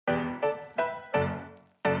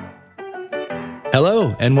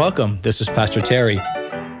Hello and welcome. This is Pastor Terry,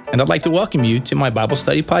 and I'd like to welcome you to my Bible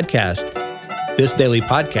study podcast. This daily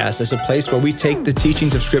podcast is a place where we take the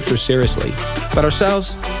teachings of Scripture seriously, but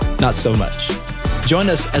ourselves, not so much. Join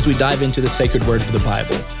us as we dive into the sacred word of the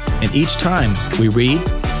Bible, and each time we read,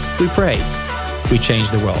 we pray, we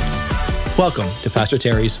change the world. Welcome to Pastor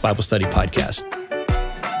Terry's Bible Study Podcast.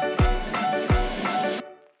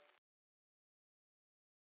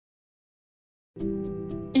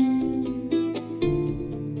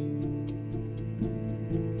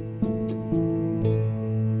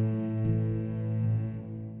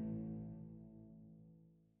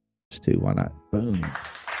 Why not? Boom.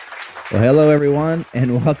 Well, hello everyone,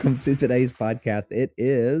 and welcome to today's podcast. It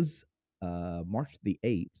is March the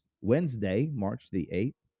 8th, Wednesday, March the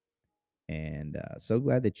 8th, and so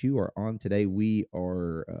glad that you are on today. We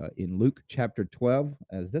are in Luke chapter 12,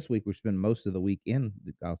 as this week we spend most of the week in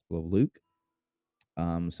the Gospel of Luke.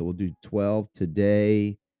 So we'll do 12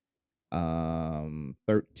 today,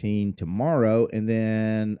 13 tomorrow, and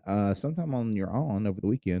then sometime on your own over the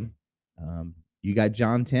weekend, you got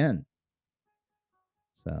John 10.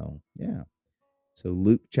 So, yeah. So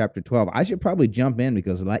Luke chapter 12. I should probably jump in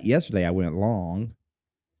because yesterday I went long.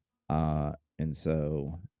 And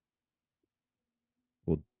so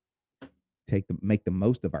we'll make the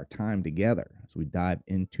most of our time together as we dive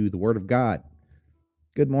into the Word of God.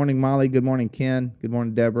 Good morning, Molly. Good morning, Ken. Good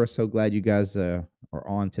morning, Deborah. So glad you guys are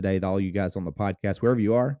on today, all you guys on the podcast, wherever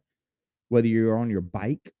you are, whether you're on your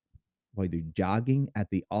bike, whether you're jogging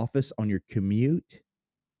at the office, on your commute,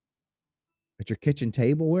 at your kitchen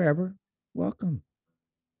table, wherever, welcome.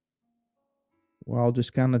 We're all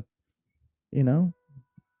just kind of,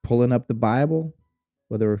 pulling up the Bible,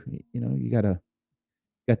 whether, you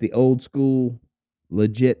got the old school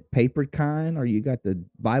legit paper kind, or you got the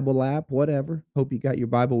Bible app, whatever. Hope you got your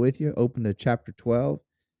Bible with you. Open to chapter 12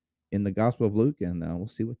 in the Gospel of Luke, and we'll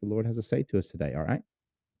see what the Lord has to say to us today. All right.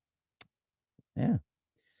 Yeah.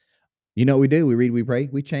 You know what we do? We read, we pray,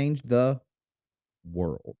 we change the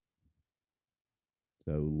world.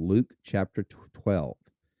 So Luke chapter 12.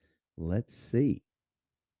 Let's see.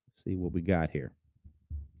 See what we got here.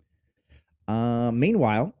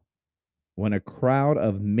 Meanwhile, when a crowd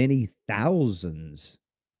of many thousands,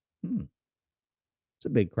 it's a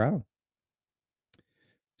big crowd.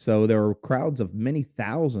 So there were crowds of many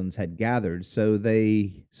thousands had gathered, so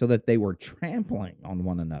that they were trampling on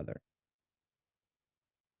one another.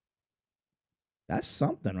 That's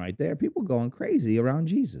something right there. People going crazy around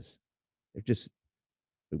Jesus. They're just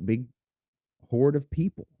a big horde of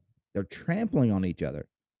people. They're trampling on each other.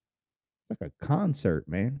 It's like a concert,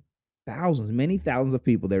 man. Many thousands of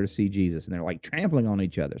people there to see Jesus, and they're like trampling on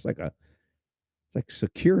each other. It's like a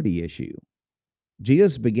security issue.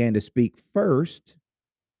 Jesus began to speak first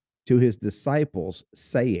to his disciples,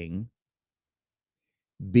 saying,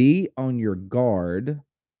 "Be on your guard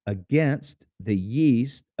against the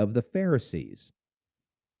yeast of the Pharisees,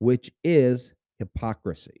 which is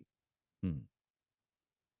hypocrisy."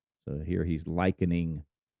 So here he's likening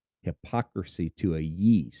hypocrisy to a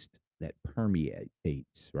yeast that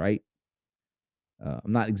permeates, right?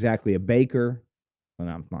 I'm not exactly a baker. Well,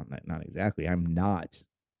 I'm not exactly. I'm not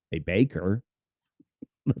a baker.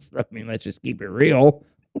 Let's just keep it real.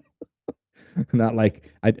 Not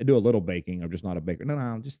like I do a little baking. I'm just not a baker.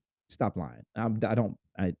 No, just stop lying. I don't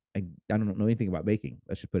know anything about baking.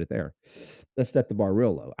 Let's just put it there. Let's set the bar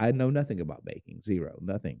real low. I know nothing about baking. Zero.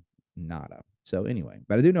 Nothing. Nada. So anyway,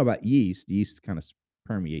 but I do know about yeast. Yeast kind of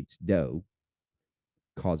permeates dough,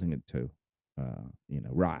 causing it to,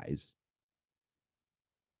 rise.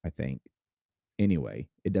 I think. Anyway,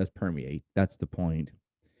 it does permeate. That's the point.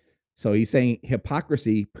 So he's saying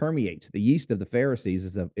hypocrisy permeates. The yeast of the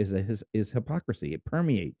Pharisees is hypocrisy. It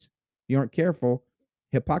permeates. If you aren't careful,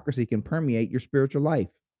 hypocrisy can permeate your spiritual life.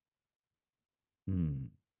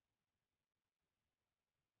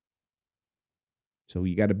 So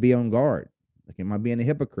you got to be on guard. Like, am I being a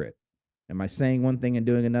hypocrite? Am I saying one thing and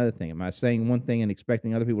doing another thing? Am I saying one thing and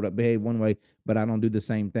expecting other people to behave one way, but I don't do the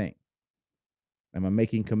same thing? Am I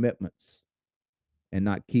making commitments and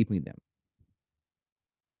not keeping them?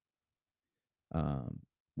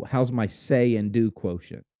 How's my say and do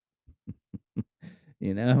quotient?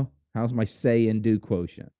 How's my say and do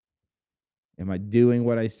quotient? Am I doing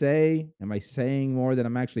what I say? Am I saying more than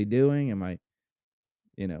I'm actually doing? Am I,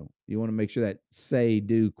 you want to make sure that say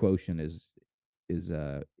do quotient is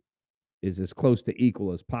as close to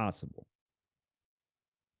equal as possible.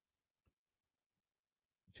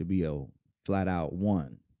 It should be a flat out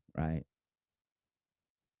 1, right?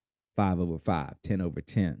 5/5,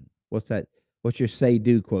 10/10. What's that? What's your say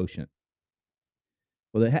do quotient?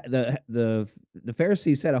 Well, the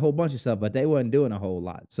Pharisees said a whole bunch of stuff, but they wasn't doing a whole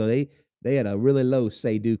lot. So they had a really low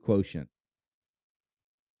say-do quotient,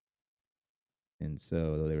 and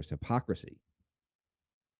so there was hypocrisy.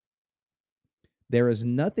 There is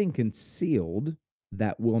nothing concealed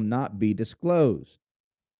that will not be disclosed,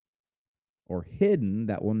 or hidden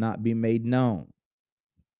that will not be made known.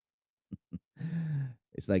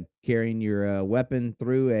 It's like carrying your weapon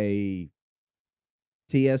through a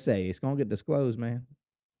TSA. It's gonna get disclosed, man.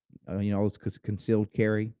 Those concealed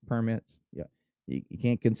carry permits. Yeah, you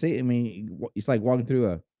can't conceal. I mean, it's like walking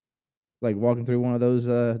through one of those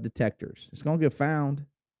detectors. It's gonna get found.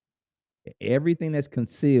 Everything that's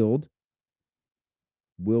concealed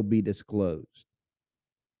will be disclosed.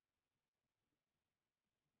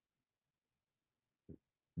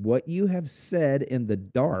 What you have said in the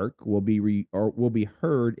dark will be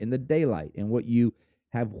heard in the daylight, and what you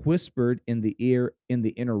have whispered in the ear in the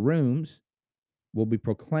inner rooms will be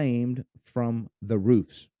proclaimed from the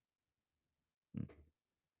roofs. Mm.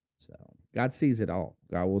 So God sees it all.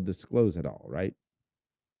 God will disclose it all, right?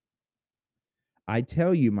 I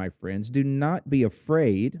tell you, my friends, do not be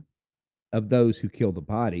afraid of those who kill the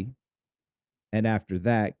body, and after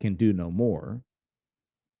that can do no more.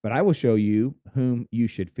 But I will show you whom you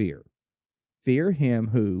should fear. Fear him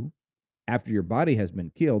who, after your body has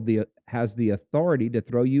been killed, has the authority to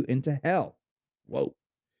throw you into hell. Whoa.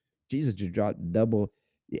 Jesus just dropped double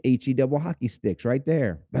HE double hockey sticks right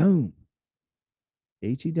there. Boom.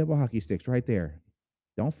 HE double hockey sticks right there.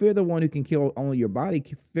 Don't fear the one who can kill only your body.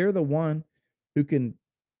 Fear the one who can,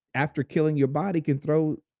 after killing your body, can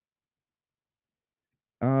throw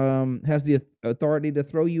has the authority to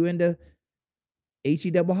throw you into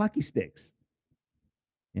HE double hockey sticks,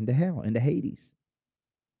 into hell, into Hades.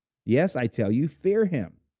 Yes, I tell you, fear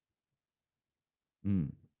him.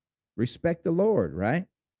 Mm. Respect the Lord, right?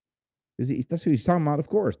 Because that's who he's talking about, of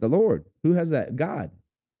course. The Lord. Who has that? God.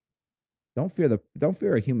 Don't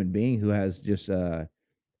fear a human being who has just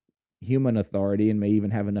human authority and may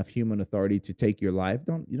even have enough human authority to take your life.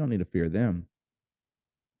 You don't need to fear them.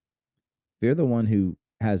 Fear the one who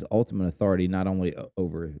has ultimate authority not only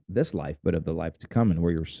over this life, but of the life to come and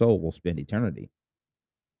where your soul will spend eternity.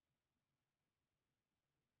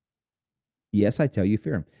 Yes, I tell you,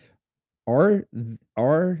 fear him.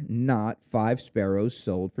 Are not 5 sparrows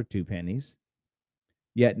sold for 2 pennies?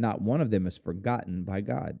 Yet not one of them is forgotten by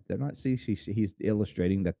God. They're not he's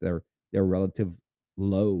illustrating that they're relative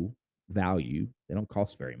low value. They don't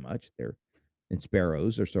cost very much. They're and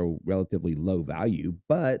sparrows are so relatively low value,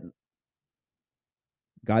 but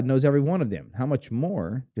God knows every one of them. How much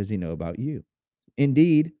more does he know about you?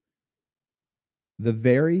 Indeed, the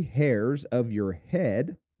very hairs of your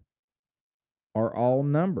head are all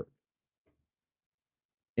numbered.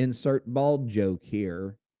 Insert bald joke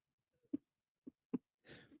here.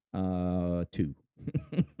 2.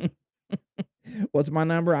 What's my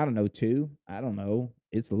number? I don't know, 2. I don't know.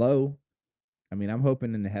 It's low. I mean, I'm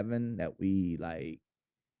hoping in heaven that we like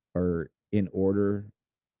are in order,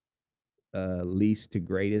 least to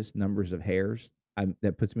greatest numbers of hairs.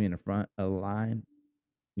 That puts me in the front of the line,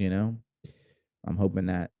 you know. I'm hoping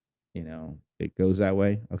that, it goes that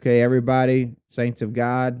way. Okay, everybody, saints of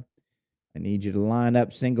God, I need you to line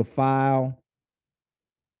up single file,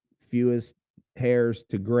 fewest hairs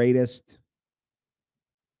to greatest.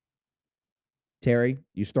 Terry,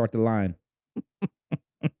 you start the line.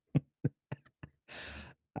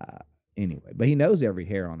 Uh, anyway, but he knows every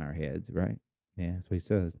hair on our heads, right? Yeah, that's what he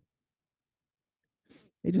says.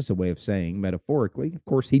 It's just a way of saying metaphorically. Of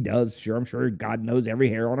course, he does. Sure, I'm sure God knows every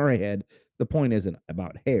hair on our head. The point isn't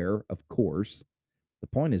about hair, of course. The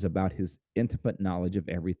point is about his intimate knowledge of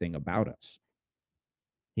everything about us.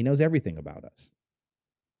 He knows everything about us.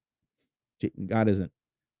 God isn't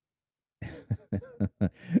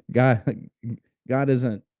God God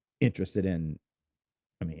isn't interested in,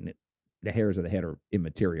 I mean, the hairs of the head are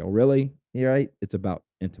immaterial, really. Yeah, right? It's about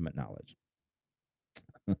intimate knowledge.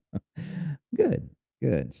 Good,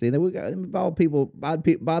 good. See that we got bald people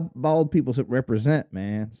that represent,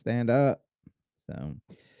 man. Stand up. So,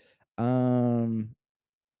 um,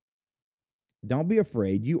 don't be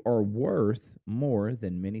afraid. You are worth more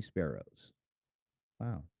than many sparrows.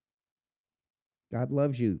 Wow. God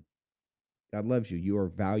loves you. God loves you. You are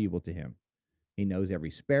valuable to him. He knows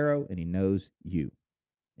every sparrow and he knows you.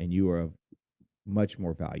 And you are of much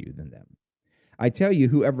more value than them. I tell you,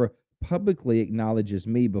 whoever publicly acknowledges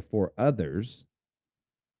me before others,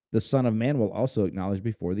 the Son of Man will also acknowledge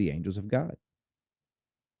before the angels of God.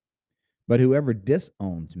 But whoever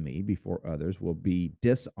disowns me before others will be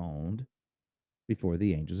disowned before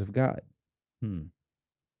the angels of God. Hmm.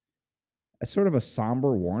 That's sort of a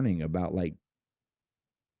somber warning about like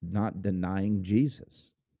not denying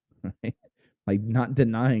Jesus, right? Like not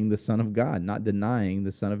denying the Son of God, not denying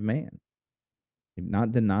the Son of Man,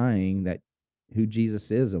 not denying that who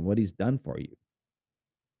Jesus is and what he's done for you.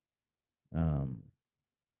 Um,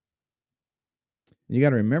 you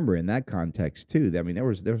got to remember in that context too. I mean, there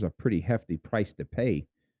was a pretty hefty price to pay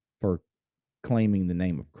for claiming the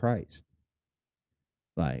name of Christ.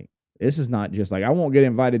 Like this is not just like I won't get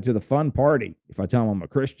invited to the fun party if I tell them I'm a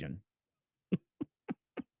Christian.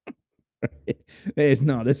 It's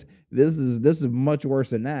no this is much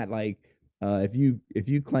worse than that. Like if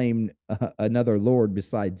you claim another lord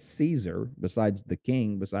besides Caesar, besides the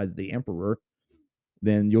king, besides the emperor,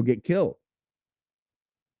 then you'll get killed.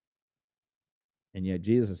 And yet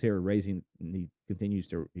Jesus is here raising, and he continues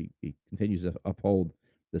to uphold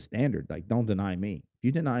the standard. Like, don't deny me. If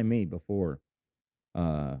you deny me before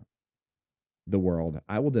uh, the world,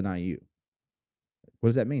 I will deny you. What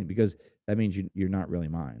does that mean? Because that means you're not really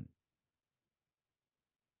mine.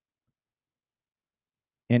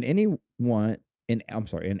 And anyone, and I'm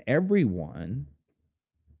sorry, and everyone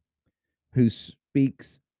who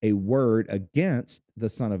speaks a word against the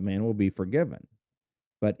Son of Man will be forgiven.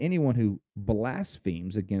 But anyone who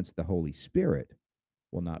blasphemes against the Holy Spirit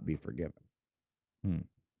will not be forgiven. Hmm.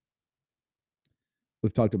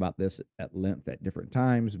 We've talked about this at length at different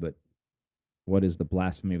times, but what is the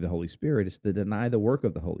blasphemy of the Holy Spirit? It's to deny the work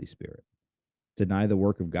of the Holy Spirit, deny the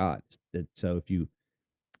work of God. So if you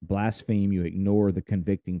blaspheme, you ignore the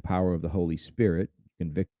convicting power of the Holy Spirit,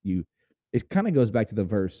 convict you. It kind of goes back to the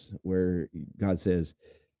verse where God says,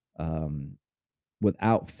 um,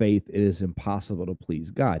 without faith, it is impossible to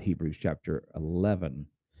please God. Hebrews chapter 11.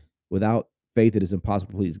 Without faith, it is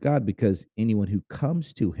impossible to please God because anyone who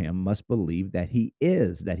comes to him must believe that he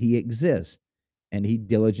is, that he exists, and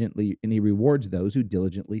he rewards those who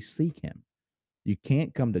diligently seek him. You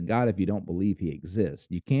can't come to God if you don't believe he exists.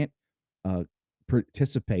 You can't uh,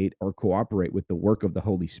 participate or cooperate with the work of the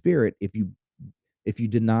Holy Spirit if you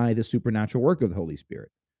deny the supernatural work of the Holy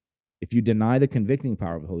Spirit. If you deny the convicting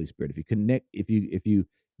power of the Holy Spirit, if you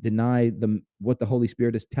deny what the Holy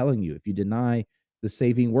Spirit is telling you, if you deny the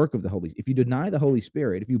saving work of if you deny the Holy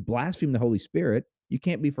Spirit, if you blaspheme the Holy Spirit, you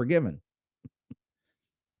can't be forgiven.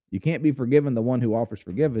 You can't be forgiven the one who offers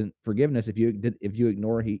forgiveness if you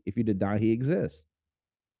ignore if you deny he exists.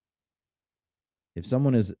 If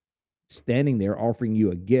someone is standing there offering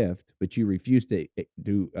you a gift, but you refuse to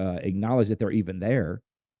acknowledge that they're even there,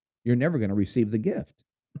 you're never going to receive the gift.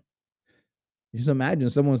 Just imagine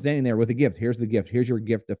someone standing there with a gift. Here's the gift. Here's your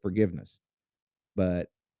gift of forgiveness. But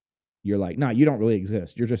you're like, no, you don't really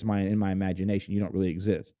exist. You're just in my imagination. You don't really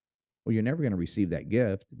exist. Well, you're never going to receive that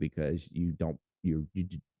gift because you don't. You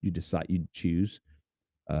decide. You choose.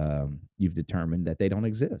 You've determined that they don't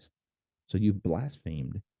exist. So you've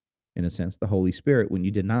blasphemed, in a sense, the Holy Spirit when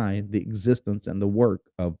you deny the existence and the work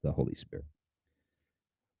of the Holy Spirit.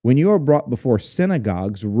 When you are brought before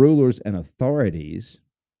synagogues, rulers, and authorities,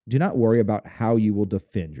 do not worry about how you will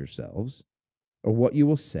defend yourselves or what you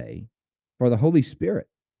will say, for the Holy Spirit,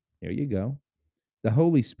 there you go, the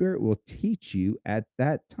Holy Spirit will teach you at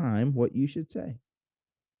that time what you should say.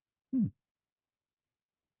 Hmm.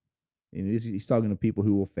 And he's talking to people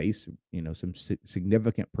who will face, some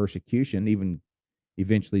significant persecution, even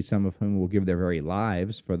eventually some of whom will give their very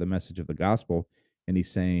lives for the message of the gospel. And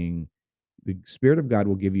he's saying, the Spirit of God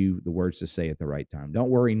will give you the words to say at the right time. Don't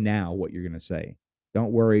worry now what you're going to say.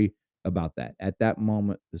 Don't worry about that. At that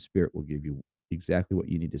moment, the Spirit will give you exactly what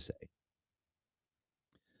you need to say.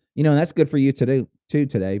 And that's good for you today too.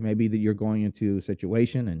 Today, maybe that you're going into a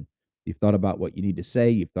situation and you've thought about what you need to say.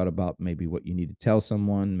 You've thought about maybe what you need to tell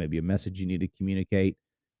someone, maybe a message you need to communicate.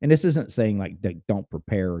 And this isn't saying like don't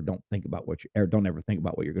prepare or don't think about or don't ever think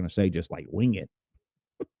about what you're going to say. Just like wing it.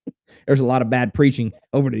 There's a lot of bad preaching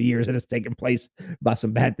over the years that has taken place by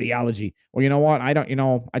some bad theology. Well, you know what? I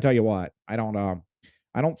don't. I tell you what. I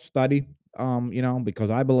don't study. Because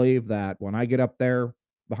I believe that when I get up there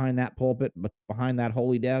behind that pulpit, but behind that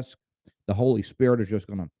holy desk, the Holy Spirit is just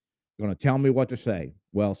gonna tell me what to say.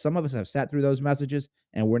 Well, some of us have sat through those messages,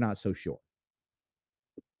 and we're not so sure.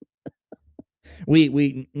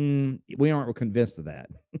 We aren't convinced of that.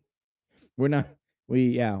 We're not.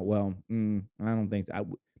 Yeah. Well, I don't think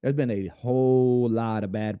so. There's been a whole lot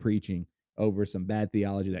of bad preaching over some bad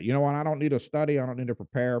theology. That what? I don't need to study. I don't need to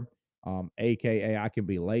prepare. AKA, I can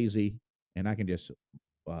be lazy and I can just,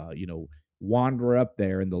 uh, you know, wander up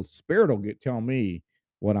there, and the Spirit will tell me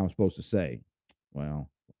what I'm supposed to say. Well,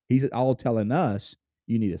 he's all telling us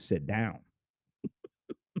you need to sit down.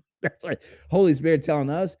 That's right. Holy Spirit telling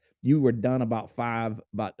us you were done about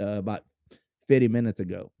 50 minutes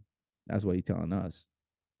ago. That's what he's telling us.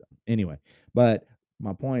 Anyway, but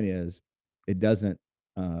My point is, it doesn't.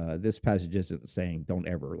 This passage isn't saying don't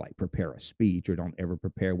ever like prepare a speech or don't ever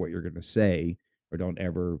prepare what you're going to say or don't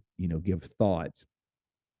ever give thoughts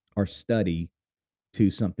or study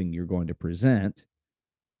to something you're going to present.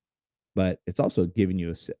 But it's also giving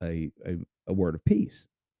you a word of peace.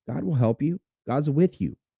 God will help you. God's with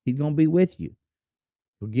you. He's going to be with you.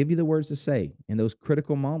 He'll give you the words to say in those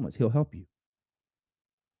critical moments. He'll help you.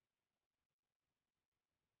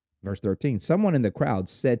 Verse 13, someone in the crowd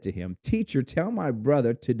said to him, "Teacher, tell my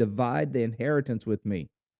brother to divide the inheritance with me."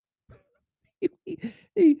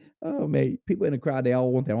 Oh man, people in the crowd, they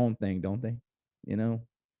all want their own thing, don't they? You know,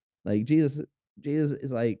 like Jesus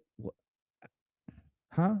is like,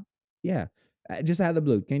 huh? Yeah. Just out of the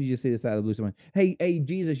blue. Can't you just see this out of the blue? Someone, hey,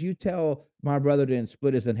 Jesus, you tell my brother to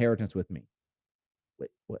split his inheritance with me.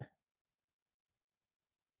 Wait, what?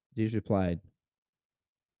 Jesus replied,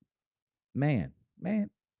 man.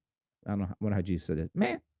 I don't know how Jesus said it.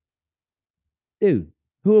 Man, dude,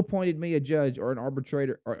 who appointed me a judge or an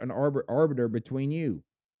arbitrator or an arbiter between you?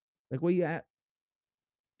 Like, what you at?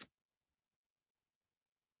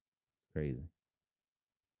 Crazy.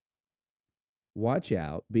 Watch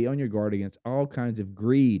out. Be on your guard against all kinds of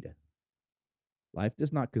greed. Life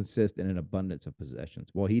does not consist in an abundance of possessions.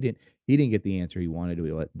 Well, he didn't get the answer he wanted,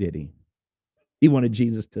 did he? He wanted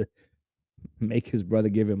Jesus to make his brother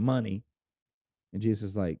give him money. And Jesus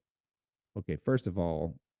is like, okay, first of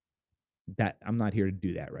all, that I'm not here to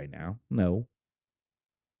do that right now. No,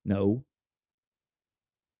 no.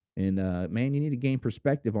 And man, you need to gain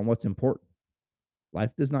perspective on what's important.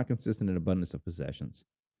 Life does not consist in an abundance of possessions.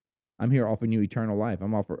 I'm here offering you eternal life.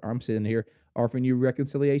 I'm sitting here offering you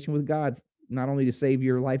reconciliation with God, not only to save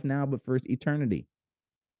your life now, but for eternity.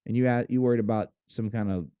 And you worried about some kind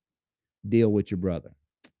of deal with your brother.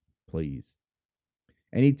 Please.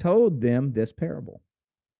 And he told them this parable.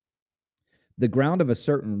 The ground of a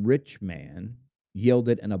certain rich man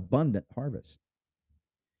yielded an abundant harvest.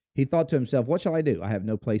 He thought to himself, what shall I do? I have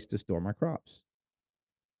no place to store my crops.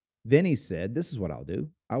 Then he said, this is what I'll do.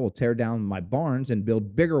 I will tear down my barns and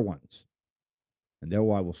build bigger ones, and there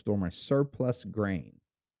I will store my surplus grain.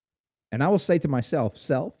 And I will say to myself,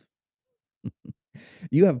 self,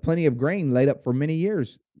 you have plenty of grain laid up for many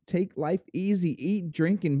years. Take life easy, eat,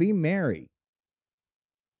 drink, and be merry.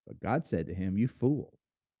 But God said to him, you fool,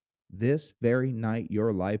 this very night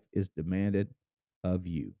your life is demanded of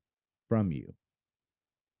you, from you.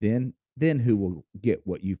 Then who will get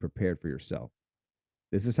what you've prepared for yourself?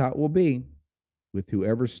 This is how it will be with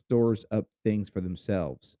whoever stores up things for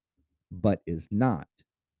themselves, but is not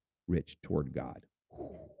rich toward God.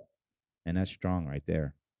 And that's strong right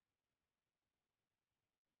there.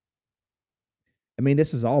 I mean,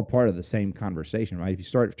 this is all part of the same conversation, right? If you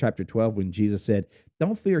start at chapter 12, when Jesus said,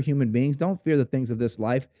 don't fear human beings, don't fear the things of this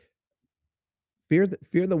life. Fear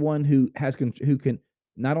the one who who can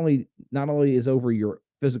not only is over your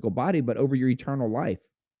physical body, but over your eternal life.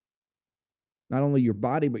 Not only your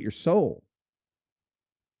body, but your soul.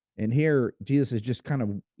 And here Jesus is just kind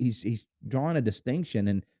of he's drawing a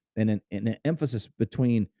distinction and an emphasis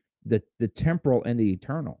between the temporal and the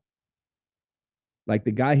eternal. Like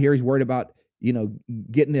the guy here, he's worried about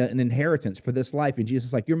getting an inheritance for this life, and Jesus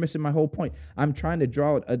is like, you're missing my whole point. I'm trying to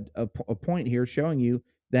draw a point here, showing you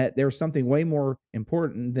that there's something way more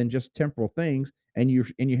important than just temporal things. And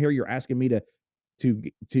you're asking me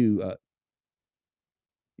to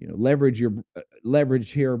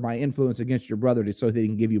leverage here my influence against your brother so that he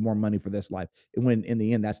can give you more money for this life. And when in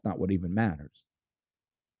the end, that's not what even matters.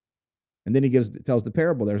 And then he tells the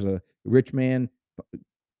parable. There's a rich man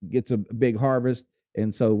gets a big harvest,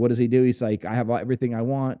 and so what does he do? He's like, I have everything I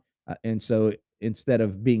want, and so instead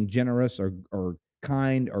of being generous or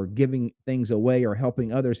kind or giving things away or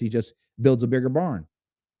helping others, he just builds a bigger barn.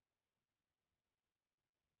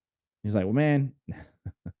 He's like, well, man,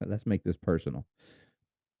 let's make this personal.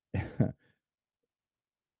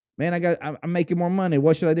 Man, I'm making more money.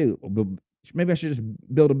 What should I do? Maybe I should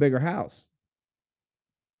just build a bigger house.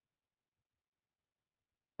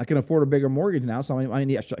 I can afford a bigger mortgage now, so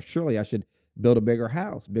surely I should build a bigger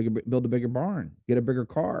house, build a bigger barn, get a bigger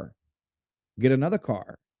car, get another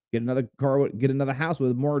car, get another house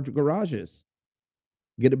with more garages,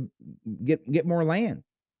 get more land.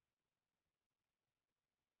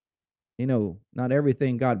 Not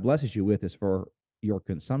everything God blesses you with is for your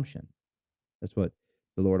consumption. That's what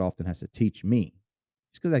the Lord often has to teach me.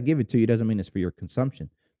 Just because I give it to you doesn't mean it's for your consumption.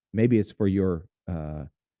 Maybe it's for you to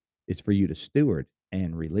steward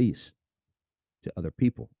and release to other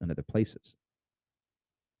people and other places.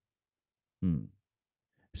 Hmm.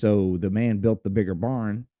 So the man built the bigger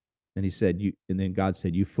barn, and he said, and then God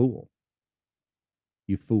said, you fool.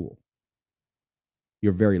 You fool.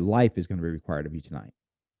 Your very life is going to be required of you tonight.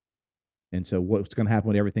 And so what's going to happen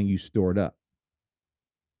with everything you stored up?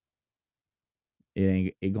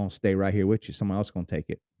 It going to stay right here with you. Someone else going to take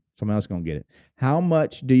it. Someone else going to get it. How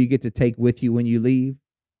much do you get to take with you when you leave?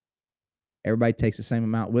 Everybody takes the same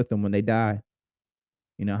amount with them when they die.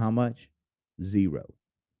 You know how much? 0.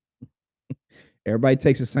 Everybody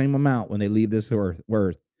takes the same amount when they leave this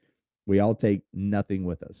earth. We all take nothing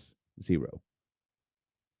with us. 0.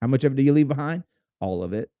 How much of it do you leave behind? All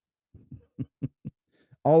of it.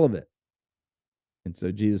 All of it. And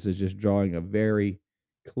so Jesus is just drawing a very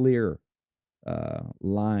clear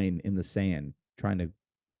line in the sand, trying to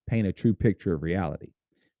paint a true picture of reality.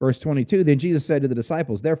 Verse 22, then Jesus said to the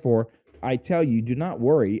disciples, therefore, I tell you, do not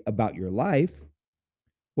worry about your life,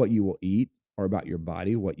 what you will eat, or about your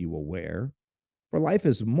body, what you will wear. For life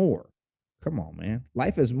is more. Come on, man.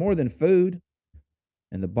 Life is more than food,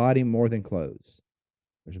 and the body more than clothes.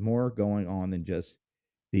 There's more going on than just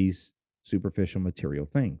these superficial material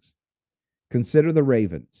things. Consider the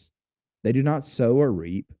ravens. They do not sow or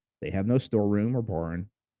reap. They have no storeroom or barn,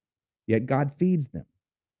 yet God feeds them.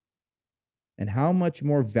 And how much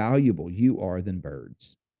more valuable you are than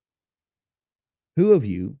birds. Who of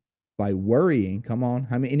you, by worrying, come on,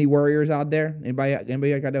 how many any worriers out there? Anybody got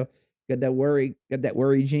that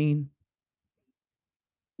worry gene?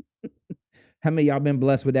 How many of y'all been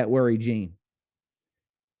blessed with that worry gene?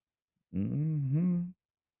 Mm-hmm.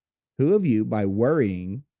 Who of you, by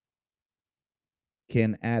worrying,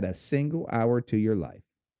 can add a single hour to your life?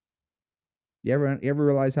 You ever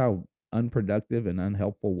realize how unproductive and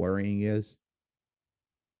unhelpful worrying is?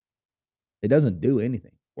 It doesn't do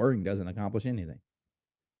anything. Worrying doesn't accomplish anything.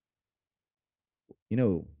 You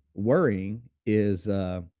know, worrying is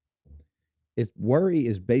worry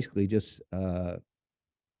is basically just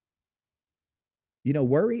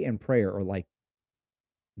worry and prayer are like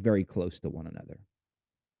very close to one another.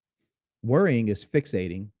 Worrying is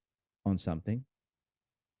fixating on something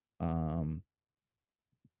um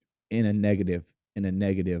in a negative with a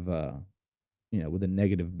negative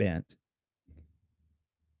bent.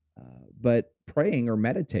 But praying or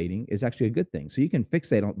meditating is actually a good thing. So you can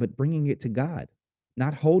fixate on, but bringing it to God,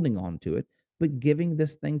 not holding on to it, but giving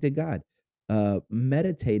this thing to God,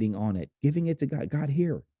 meditating on it, giving it to God. God,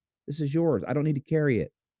 here, this is yours. I don't need to carry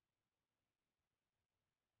it.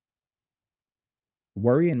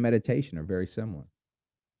 Worry and meditation are very similar.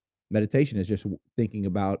 Meditation is just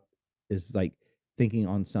is like thinking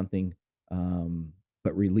on something,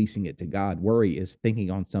 but releasing it to God. Worry is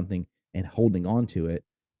thinking on something and holding on to it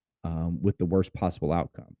with the worst possible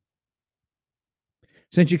outcome.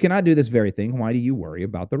 Since you cannot do this very thing, why do you worry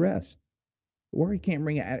about the rest? Worry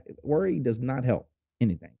does not help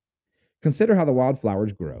anything. Consider how the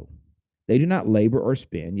wildflowers grow. They do not labor or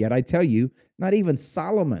spin, yet I tell you, not even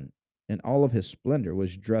Solomon in all of his splendor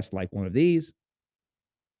was dressed like one of these.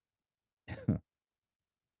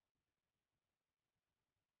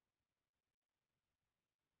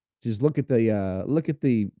 Just the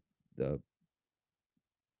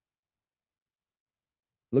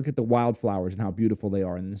look at the wildflowers and how beautiful they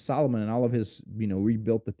are. And Solomon and all of his,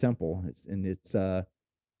 rebuilt the temple. It's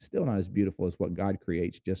still not as beautiful as what God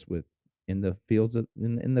creates just with in the fields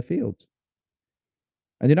in the fields.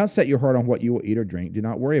 And do not set your heart on what you will eat or drink. Do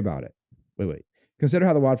not worry about it. Wait. Consider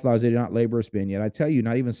how the wildflowers, they do not labor or spin. Yet I tell you,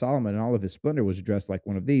 not even Solomon in all of his splendor was dressed like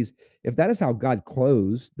one of these. If that is how God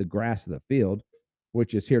clothes the grass of the field,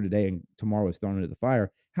 which is here today and tomorrow is thrown into the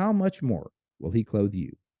fire, how much more will he clothe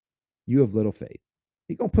you? You have little faith.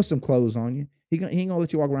 He gonna put some clothes on you. He ain't gonna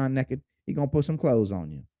let you walk around naked. He gonna put some clothes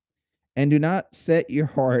on you. And do not set your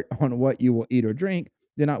heart on what you will eat or drink.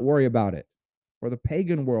 Do not worry about it. For the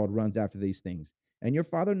pagan world runs after these things. And your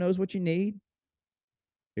Father knows what you need.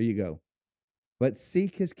 Here you go. But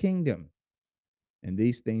seek his kingdom, and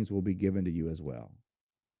these things will be given to you as well.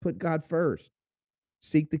 Put God first.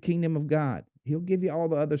 Seek the kingdom of God. He'll give you all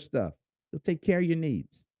the other stuff. He'll take care of your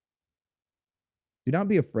needs. Do not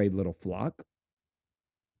be afraid, little flock,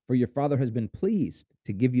 for your Father has been pleased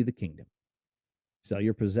to give you the kingdom. Sell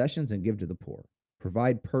your possessions and give to the poor.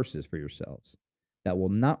 Provide purses for yourselves that will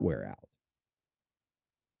not wear out.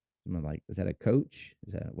 Someone like, is that a Coach?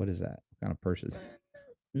 What is that? What kind of purse is that?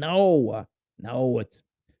 No, it's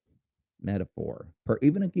metaphor.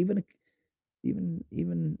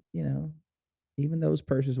 Even those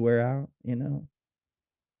purses wear out.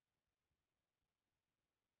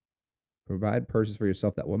 Provide purses for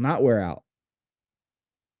yourself that will not wear out.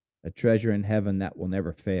 A treasure in heaven that will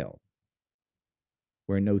never fail,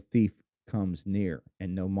 where no thief comes near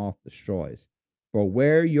and no moth destroys. For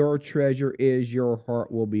where your treasure is, your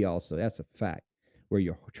heart will be also. That's a fact. Where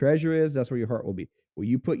your treasure is, that's where your heart will be. Where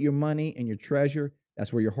you put your money and your treasure,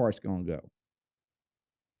 That's where your heart's going to go.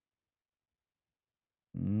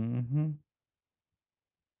 Hmm.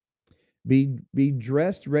 Be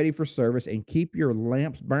dressed ready for service and keep your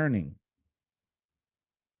lamps burning.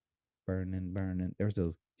 Burning, burning. There's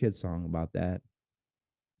a kid song about that.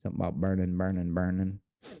 Something about burning, burning, burning.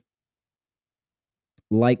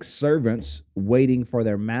 Like servants waiting for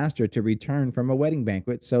their master to return from a wedding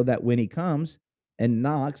banquet, so that when he comes and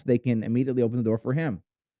knocks, they can immediately open the door for him.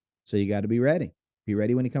 So you got to be ready. Be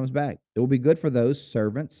ready when he comes back. It will be good for those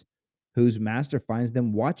servants whose master finds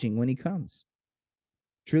them watching when he comes.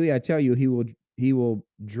 Truly, I tell you, he will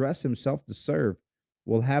dress himself to serve,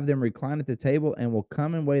 will have them recline at the table, and will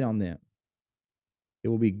come and wait on them. It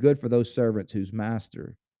will be good for those servants whose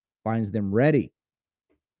master finds them ready,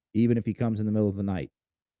 even if he comes in the middle of the night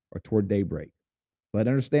or toward daybreak. But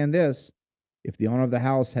understand this: if the owner of the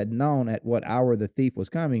house had known at what hour the thief was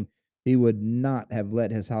coming, he would not have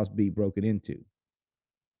let his house be broken into.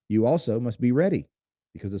 You also must be ready,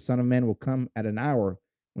 because the Son of Man will come at an hour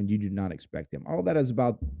when you do not expect him. All that is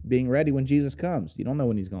about being ready when Jesus comes. You don't know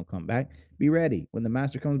when he's going to come back. Be ready. When the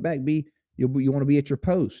master comes back, you want to be at your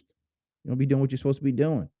post. You want to be doing what you're supposed to be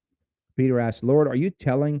doing. Peter asked, Lord, are you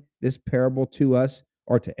telling this parable to us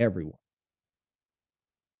or to everyone?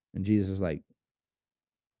 And Jesus is like,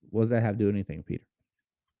 what does that have to do with anything, Peter?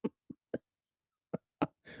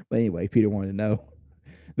 But anyway, Peter wanted to know.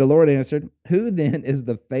 The Lord answered, who then is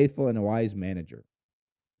the faithful and wise manager,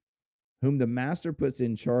 whom the master puts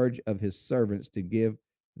in charge of his servants to give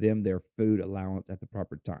them their food allowance at the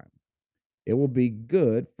proper time? It will be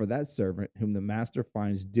good for that servant whom the master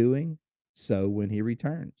finds doing so when he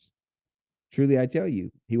returns. Truly, I tell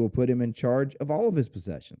you, he will put him in charge of all of his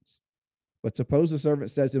possessions. But suppose the servant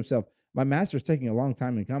says to himself, my master is taking a long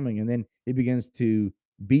time in coming, and then he begins to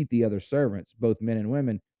beat the other servants, both men and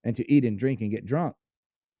women, and to eat and drink and get drunk.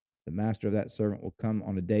 The master of that servant will come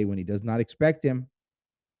on a day when he does not expect him,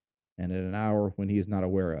 and at an hour when he is not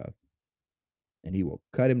aware of. And he will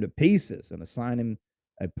cut him to pieces and assign him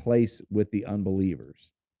a place with the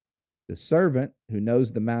unbelievers. The servant who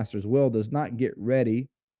knows the master's will does not get ready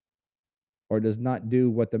or does not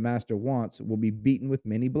do what the master wants will be beaten with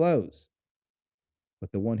many blows.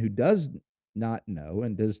 But the one who does not know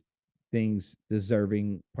and does things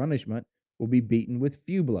deserving punishment will be beaten with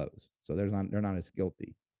few blows. So they're not as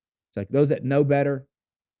guilty. It's like those that know better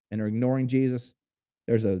and are ignoring Jesus,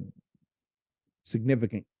 there's a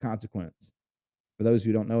significant consequence. For those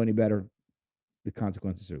who don't know any better, the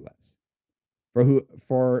consequences are less.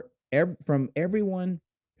 From everyone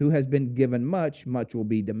who has been given much, much will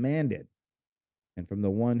be demanded, and from the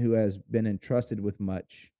one who has been entrusted with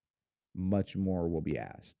much, much more will be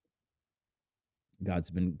asked. God's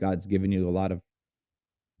given you a lot of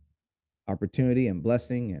opportunity and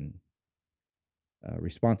blessing and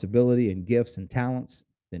responsibility and gifts and talents.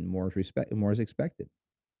 Then more is expected.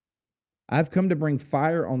 I've come to bring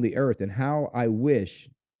fire on the earth, and how I wish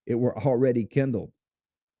it were already kindled.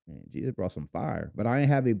 And Jesus brought some fire, but I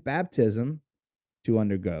have a baptism to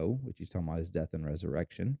undergo, which he's talking about his death and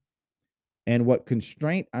resurrection, and what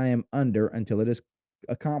constraint I am under until it is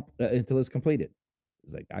until it's completed.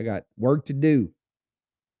 It's like I got work to do,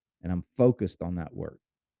 and I'm focused on that work.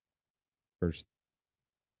 Verse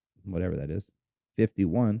whatever that is,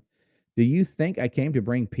 51. Do you think I came to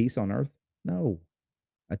bring peace on earth? No,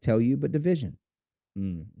 I tell you, but division.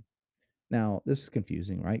 Mm. Now this is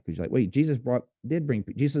confusing, right? Because you're like, wait, did bring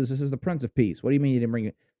peace. Jesus, this is the Prince of Peace. What do you mean you didn't bring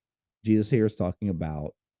it? Jesus here is talking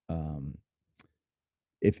about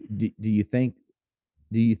if do you think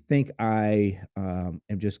I am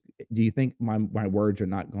just do you think my words are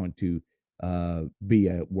not going to be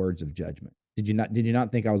words of judgment? Did you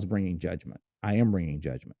not think I was bringing judgment? I am bringing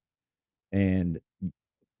judgment, and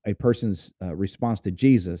a person's response to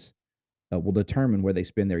Jesus will determine where they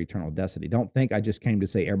spend their eternal destiny. Don't think I just came to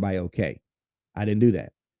say everybody okay. I didn't do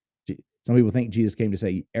that. Some people think Jesus came to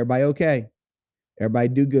say everybody okay, everybody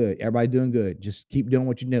do good, everybody doing good. Just keep doing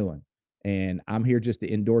what you're doing, and I'm here just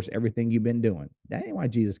to endorse everything you've been doing. That ain't why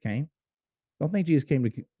Jesus came. Don't think Jesus came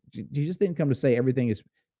to. Jesus didn't come to say everything is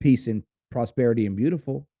peace and prosperity and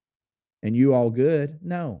beautiful, and you all good.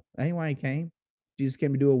 No, that ain't why he came. Jesus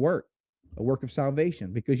came to do a work of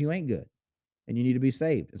salvation, because you ain't good, and you need to be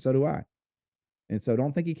saved, and so do I. And so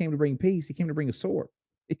don't think he came to bring peace. He came to bring a sword.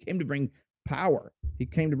 He came to bring power. He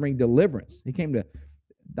came to bring deliverance. He came to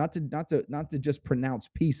not to just pronounce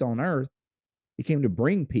peace on earth. He came to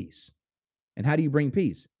bring peace. And how do you bring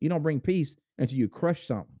peace? You don't bring peace until you crush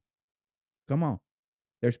something. Come on.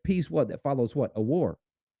 There's peace that follows what? A war.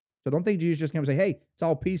 So don't think Jesus just came and say, hey, it's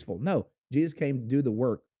all peaceful. No, Jesus came to do the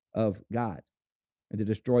work of God and to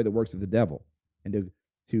destroy the works of the devil and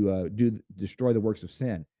destroy the works of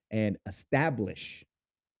sin and establish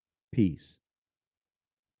peace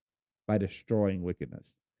by destroying wickedness.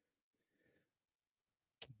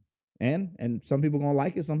 And some people gonna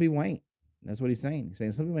like it, some people ain't. That's what he's saying. He's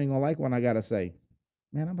saying some people ain't gonna like what I gotta say.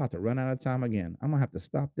 Man, I'm about to run out of time again. I'm gonna have to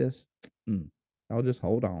stop this. Y'all just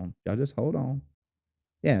hold on. Y'all just hold on.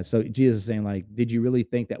 Yeah. So Jesus is saying, like, did you really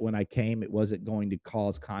think that when I came, it wasn't going to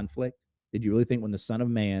cause conflict? Did you really think when the Son of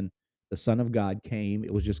Man, the Son of God came,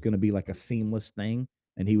 it was just going to be like a seamless thing?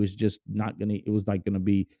 And he was just not going to, it was like going to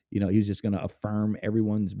be, he was just going to affirm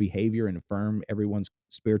everyone's behavior and affirm everyone's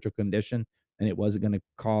spiritual condition. And it wasn't going to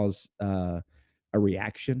cause a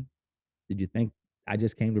reaction. Did you think I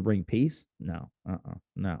just came to bring peace? No,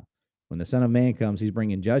 no. When the Son of Man comes, he's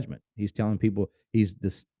bringing judgment. He's telling people he's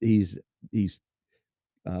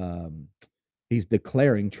um, he's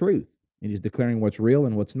declaring truth, and he's declaring what's real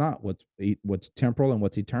and what's not, what's temporal and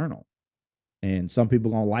what's eternal. And some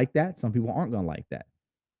people gonna like that. Some people aren't gonna like that.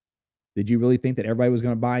 Did you really think that everybody was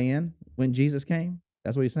gonna buy in when Jesus came?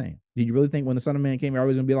 That's what he's saying. Did you really think when the Son of Man came, everybody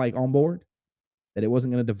was gonna be like on board? That it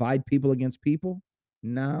wasn't gonna divide people against people?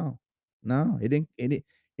 No, no. It ain't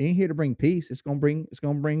here to bring peace. It's gonna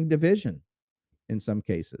bring division in some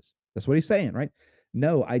cases. That's what he's saying, right?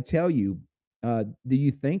 No, I tell you, do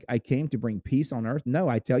you think I came to bring peace on earth? No,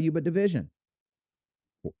 I tell you, but division,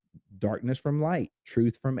 darkness from light,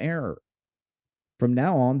 truth from error. From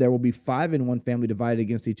now on, there will be 5 in one family divided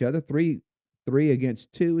against each other, three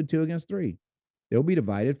against two, and two against three. They'll be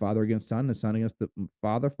divided, father against son, the son against the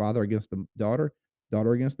father, father against the daughter,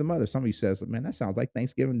 daughter against the mother. Somebody says, man, that sounds like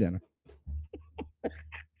Thanksgiving dinner.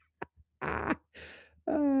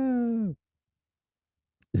 Uh,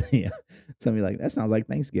 yeah. Somebody like, that sounds like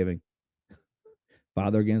Thanksgiving.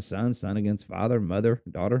 Father against son, son against father, mother,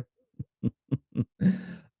 daughter.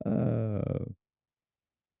 uh,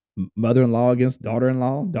 Mother-in-law against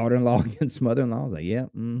daughter-in-law, daughter-in-law against mother-in-law. I was like, yeah,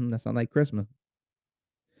 that sounds like Christmas.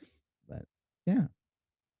 But yeah,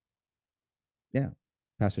 yeah.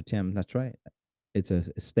 Pastor Tim, that's right. It's a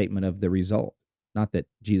statement of the result. Not that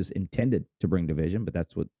Jesus intended to bring division, but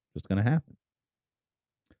that's what's going to happen.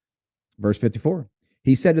 Verse 54.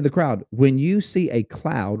 He said to the crowd, when you see a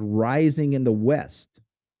cloud rising in the west,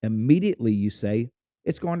 immediately you say,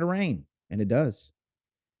 it's going to rain. And it does.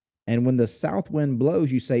 And when the south wind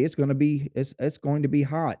blows, you say it's going to be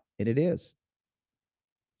hot, and it is.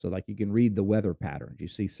 So like you can read the weather patterns. You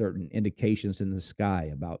see certain indications in the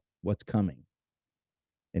sky about what's coming.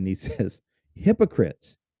 And he says,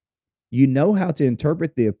 hypocrites, you know how to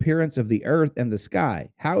interpret the appearance of the earth and the sky.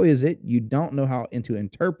 How is it you don't know how to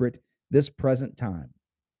interpret this present time?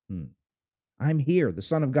 I'm here, the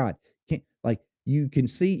Son of God. You can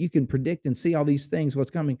see, you can predict and see all these things,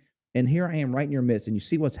 what's coming. And here I am right in your midst, and you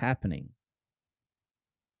see what's happening.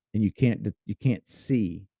 And you can't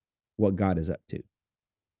see what God is up to.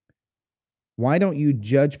 Why don't you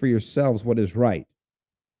judge for yourselves what is right?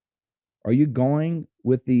 Are you going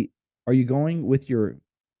with your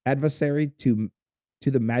adversary to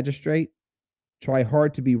the magistrate? Try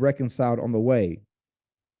hard to be reconciled on the way,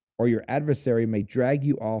 or your adversary may drag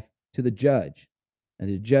you off to the judge, and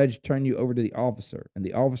the judge turn you over to the officer, and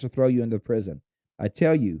the officer throw you into prison. I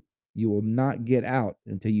tell you, you will not get out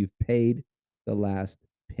until you've paid the last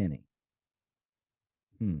penny.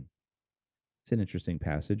 It's an interesting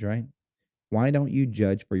passage, right? Why don't you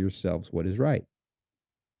judge for yourselves what is right?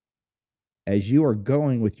 As you are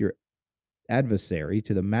going with your adversary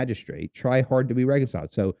to the magistrate, try hard to be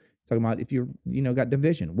reconciled. So talking about if you're, got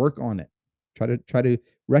division, work on it. Try to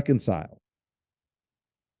reconcile.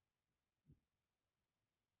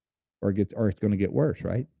 Or it's going to get worse,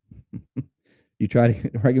 right? You try to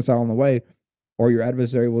reconcile on the way, or your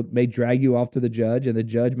adversary may drag you off to the judge, and the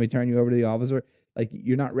judge may turn you over to the officer. Like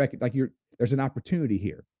you're not there's an opportunity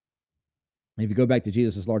here. And if you go back to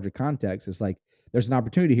Jesus' larger context, it's like there's an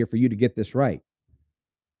opportunity here for you to get this right.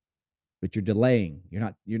 But you're delaying.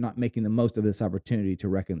 You're not making the most of this opportunity to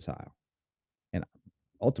reconcile. And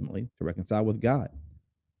ultimately to reconcile with God.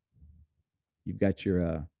 You've got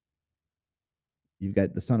the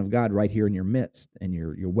Son of God right here in your midst, and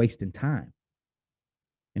you're wasting time.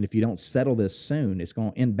 And if you don't settle this soon, it's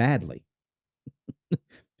going to end badly. If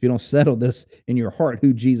you don't settle this in your heart,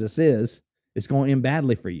 who Jesus is, it's going to end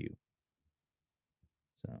badly for you.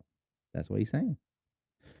 So that's what he's saying.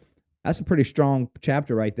 That's a pretty strong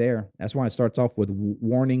chapter right there. That's why it starts off with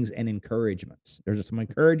warnings and encouragements. There's some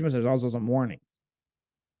encouragements. There's also some warnings.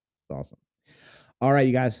 It's awesome. All right,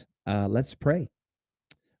 you guys, let's pray.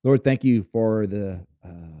 Lord, thank you for the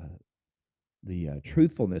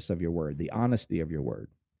truthfulness of your word, the honesty of your word.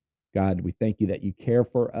 God, we thank you that you care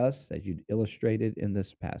for us, as you illustrated in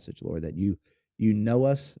this passage, Lord, that you You know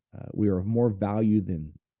us. We are of more value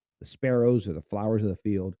than the sparrows or the flowers of the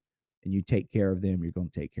field, and you take care of them. You're going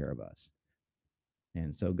to take care of us.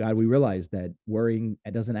 And so, God, we realize that worrying,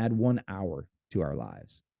 it doesn't add 1 hour to our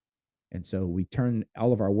lives. And so we turn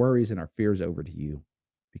all of our worries and our fears over to you,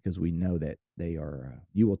 because we know that they are,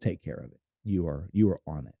 you will take care of it. You are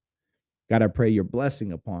on it. God, I pray your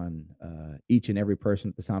blessing upon each and every person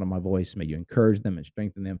at the sound of my voice. May you encourage them and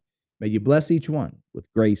strengthen them. May you bless each one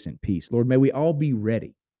with grace and peace. Lord, may we all be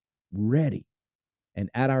ready, and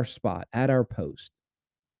at our spot, at our post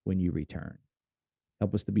when you return.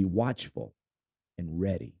 Help us to be watchful and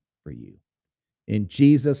ready for you. In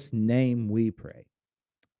Jesus' name we pray.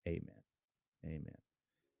 Amen. Amen.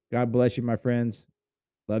 God bless you, my friends.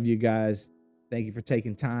 Love you guys. Thank you for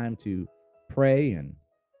taking time to pray and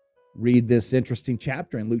read this interesting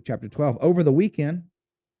chapter in Luke chapter 12. Over the weekend,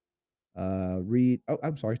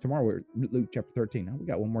 tomorrow we're Luke chapter 13. We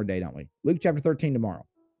got one more day, don't we? Luke chapter 13 tomorrow.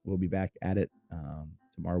 We'll be back at it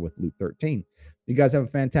tomorrow with Luke 13. You guys have a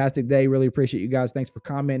fantastic day. Really appreciate you guys. Thanks for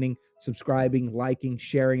commenting, subscribing, liking,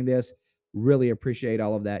 sharing this. Really appreciate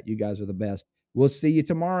all of that. You guys are the best. We'll see you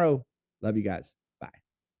tomorrow. Love you guys. Bye.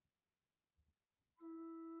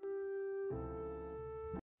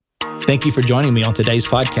 Thank you for joining me on today's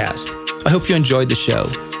podcast. I hope you enjoyed the show.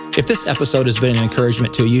 If this episode has been an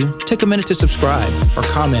encouragement to you, take a minute to subscribe or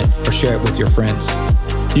comment or share it with your friends.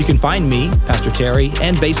 You can find me, Pastor Terry,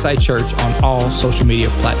 and Bayside Church on all social media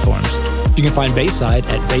platforms. You can find Bayside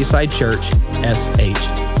at Bayside Church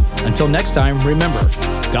SH. Until next time, remember,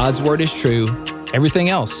 God's word is true. Everything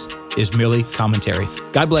else is merely commentary.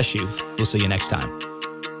 God bless you. We'll see you next time.